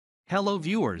Hello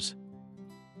viewers.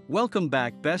 Welcome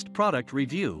back Best Product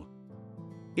Review.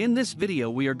 In this video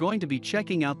we are going to be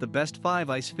checking out the best 5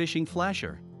 ice fishing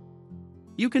flasher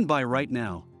you can buy right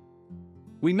now.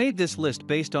 We made this list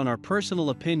based on our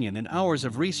personal opinion and hours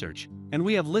of research, and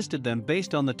we have listed them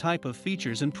based on the type of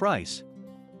features and price.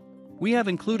 We have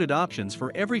included options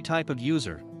for every type of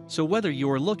user, so whether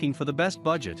you are looking for the best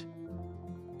budget.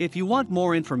 If you want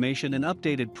more information and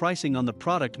updated pricing on the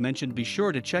product mentioned, be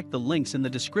sure to check the links in the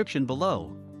description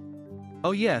below.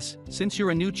 Oh yes, since you're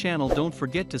a new channel, don't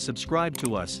forget to subscribe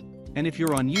to us, and if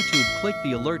you're on YouTube, click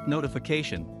the alert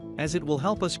notification, as it will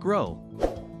help us grow.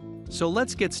 So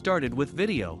let's get started with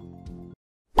video.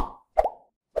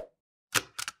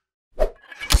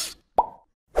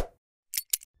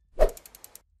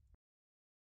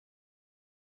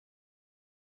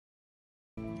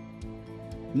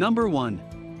 Number 1.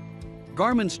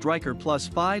 Garmin Striker Plus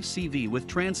 5 CV with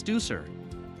Transducer.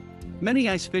 Many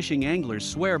ice fishing anglers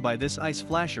swear by this ice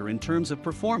flasher in terms of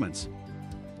performance.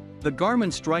 The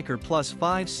Garmin Striker Plus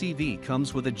 5 CV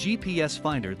comes with a GPS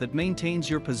finder that maintains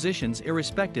your positions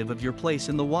irrespective of your place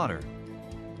in the water.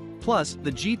 Plus,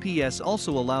 the GPS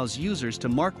also allows users to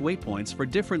mark waypoints for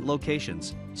different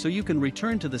locations, so you can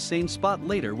return to the same spot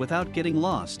later without getting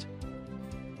lost.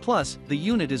 Plus, the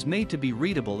unit is made to be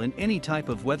readable in any type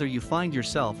of weather you find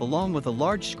yourself, along with a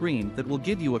large screen that will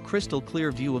give you a crystal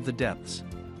clear view of the depths.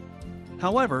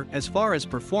 However, as far as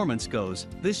performance goes,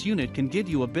 this unit can give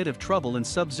you a bit of trouble in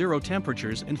sub-zero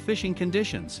temperatures and fishing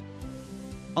conditions.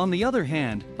 On the other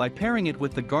hand, by pairing it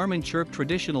with the Garmin Chirp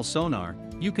traditional sonar,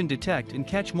 you can detect and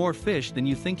catch more fish than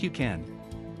you think you can.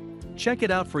 Check it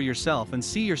out for yourself and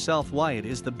see yourself why it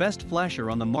is the best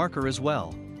flasher on the market as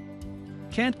well.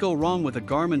 Can't go wrong with a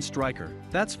Garmin Striker,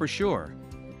 that's for sure.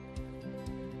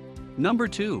 Number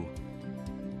 2.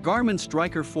 Garmin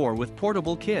Striker 4 with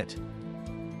portable kit.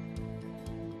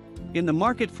 In the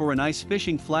market for an ice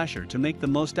fishing flasher to make the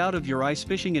most out of your ice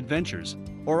fishing adventures,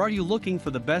 or are you looking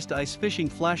for the best ice fishing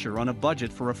flasher on a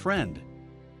budget for a friend?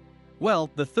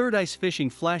 Well, the third ice fishing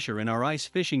flasher in our ice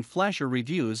fishing flasher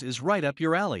reviews is right up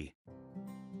your alley.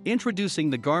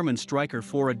 Introducing the Garmin Striker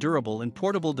 4, a durable and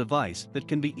portable device that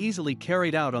can be easily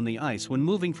carried out on the ice when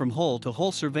moving from hole to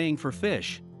hole surveying for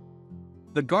fish.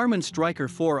 The Garmin Striker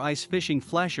 4 ice fishing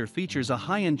flasher features a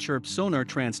high-end chirp sonar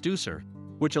transducer,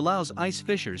 which allows ice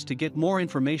fishers to get more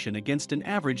information against an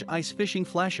average ice fishing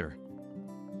flasher.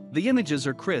 The images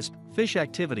are crisp, fish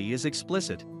activity is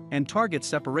explicit, and target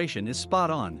separation is spot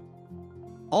on.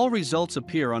 All results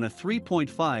appear on a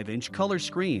 3.5-inch color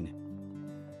screen.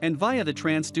 And via the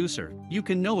transducer, you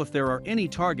can know if there are any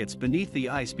targets beneath the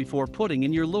ice before putting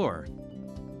in your lure.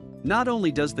 Not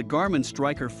only does the Garmin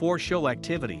Striker 4 show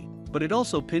activity, but it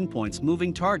also pinpoints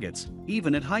moving targets,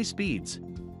 even at high speeds.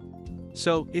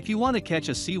 So, if you want to catch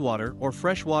a seawater or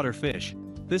freshwater fish,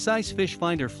 this ice fish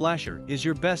finder flasher is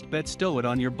your best bet. Stow it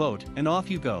on your boat and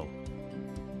off you go.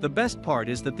 The best part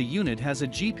is that the unit has a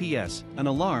GPS, an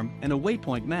alarm, and a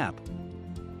waypoint map.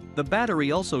 The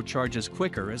battery also charges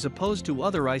quicker as opposed to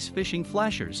other ice fishing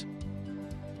flashers.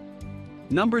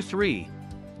 Number 3.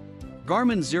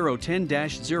 Garmin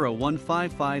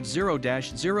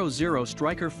 010-01550-00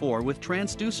 Striker 4 with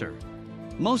Transducer.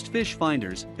 Most fish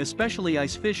finders, especially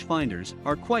ice fish finders,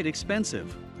 are quite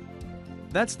expensive.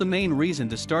 That's the main reason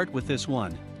to start with this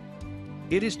one.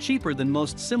 It is cheaper than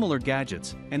most similar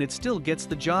gadgets, and it still gets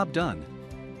the job done.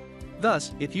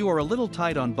 Thus, if you are a little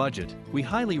tight on budget, we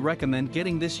highly recommend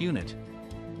getting this unit.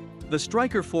 The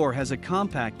Striker 4 has a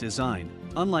compact design,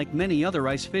 unlike many other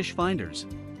ice fish finders.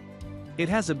 It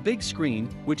has a big screen,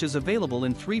 which is available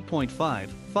in 3.5,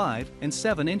 5, and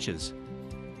 7 inches.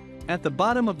 At the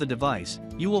bottom of the device,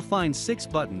 you will find 6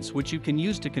 buttons which you can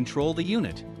use to control the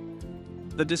unit.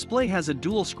 The display has a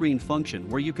dual screen function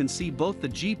where you can see both the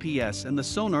GPS and the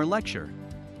sonar lecture.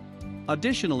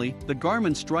 Additionally, the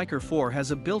Garmin Striker 4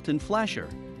 has a built-in flasher.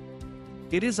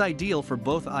 It is ideal for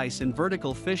both ice and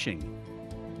vertical fishing.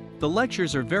 The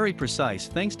lectures are very precise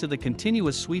thanks to the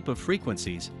continuous sweep of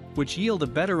frequencies, which yield a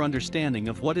better understanding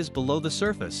of what is below the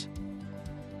surface.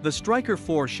 The Striker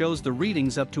 4 shows the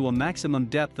readings up to a maximum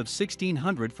depth of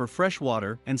 1600 for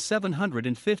freshwater and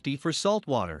 750 for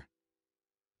saltwater.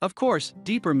 Of course,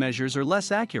 deeper measures are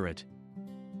less accurate.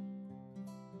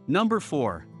 Number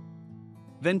 4.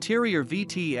 Venterior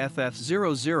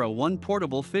VTFF001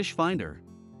 Portable Fish Finder.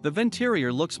 The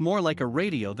Venterior looks more like a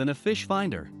radio than a fish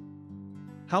finder.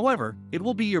 However, it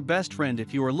will be your best friend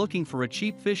if you are looking for a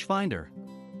cheap fish finder.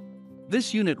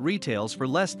 This unit retails for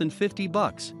less than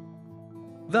 $50.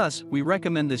 Thus, we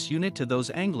recommend this unit to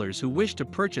those anglers who wish to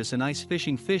purchase an ice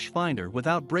fishing fish finder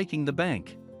without breaking the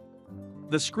bank.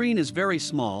 The screen is very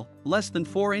small, less than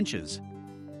 4 inches.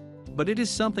 but it is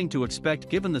something to expect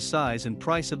given the size and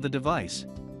price of the device.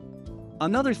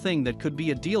 Another thing that could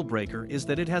be a deal breaker is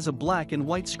that it has a black and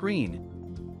white screen.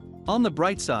 On the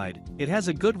bright side, it has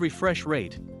a good refresh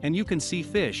rate, and you can see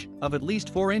fish of at least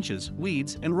 4 inches,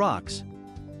 weeds, and rocks.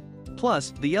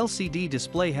 Plus, the LCD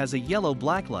display has a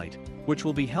yellow-black light, which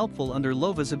will be helpful under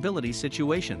low visibility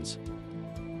situations.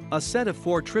 A set of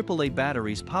 4 AAA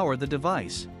batteries power the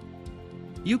device.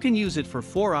 You can use it for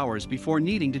 4 hours before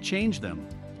needing to change them.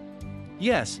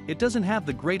 Yes, it doesn't have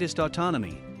the greatest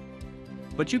autonomy,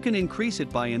 but you can increase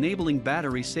it by enabling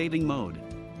battery saving mode.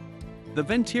 The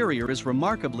Venterior is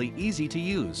remarkably easy to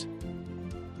use.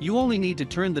 You only need to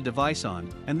turn the device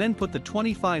on and then put the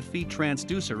 25 feet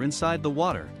transducer inside the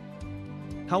water.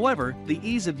 However, the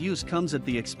ease of use comes at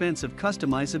the expense of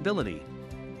customizability.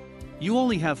 You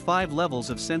only have 5 levels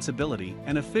of sensibility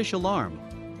and a fish alarm.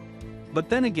 But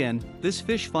then again, this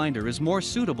fish finder is more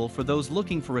suitable for those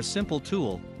looking for a simple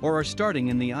tool or are starting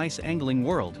in the ice angling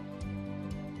world.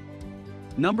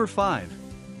 Number 5.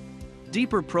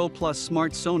 Deeper Pro Plus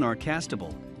Smart Sonar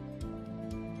Castable.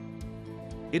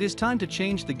 It is time to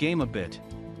change the game a bit.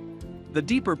 The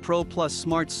Deeper Pro Plus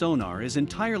Smart Sonar is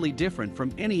entirely different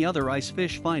from any other ice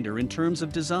fish finder in terms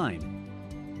of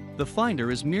design. The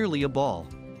finder is merely a ball.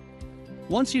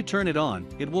 Once you turn it on,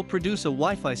 it will produce a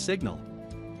Wi-Fi signal.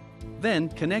 Then,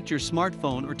 connect your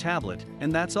smartphone or tablet,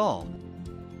 and that's all.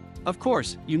 Of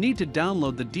course, you need to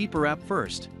download the Deeper app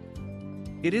first.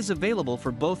 It is available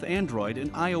for both Android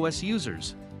and iOS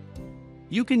users.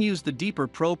 You can use the Deeper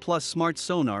Pro Plus Smart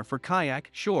Sonar for kayak,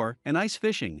 shore, and ice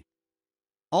fishing.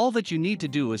 All that you need to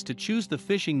do is to choose the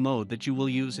fishing mode that you will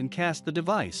use and cast the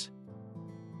device.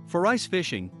 For ice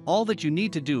fishing, all that you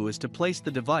need to do is to place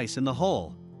the device in the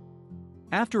hole.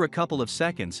 After a couple of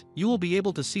seconds, you will be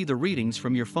able to see the readings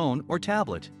from your phone or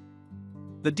tablet.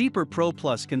 The Deeper Pro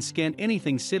Plus can scan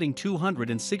anything sitting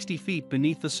 260 feet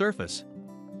beneath the surface.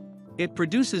 It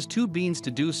produces 2 beams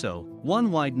to do so,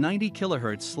 one wide 90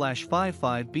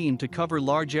 kHz/55 beam to cover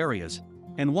large areas,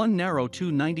 and one narrow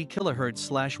 290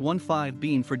 kHz/15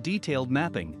 beam for detailed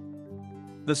mapping.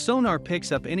 The sonar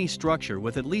picks up any structure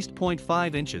with at least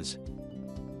 0.5 inches.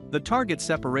 The target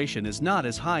separation is not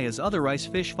as high as other ice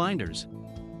fish finders,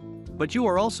 but you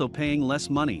are also paying less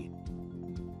money.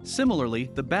 Similarly,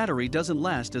 the battery doesn't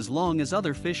last as long as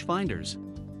other fish finders.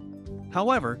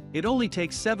 However, it only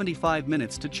takes 75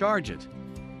 minutes to charge it.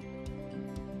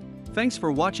 Thanks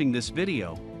for watching this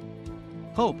video.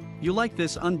 Hope you like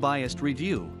this unbiased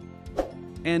review.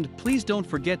 And please don't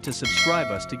forget to subscribe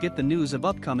us to get the news of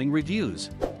upcoming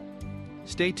reviews.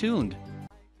 Stay tuned.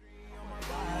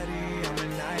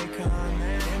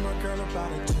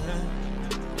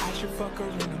 Fuck her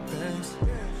in the Benz.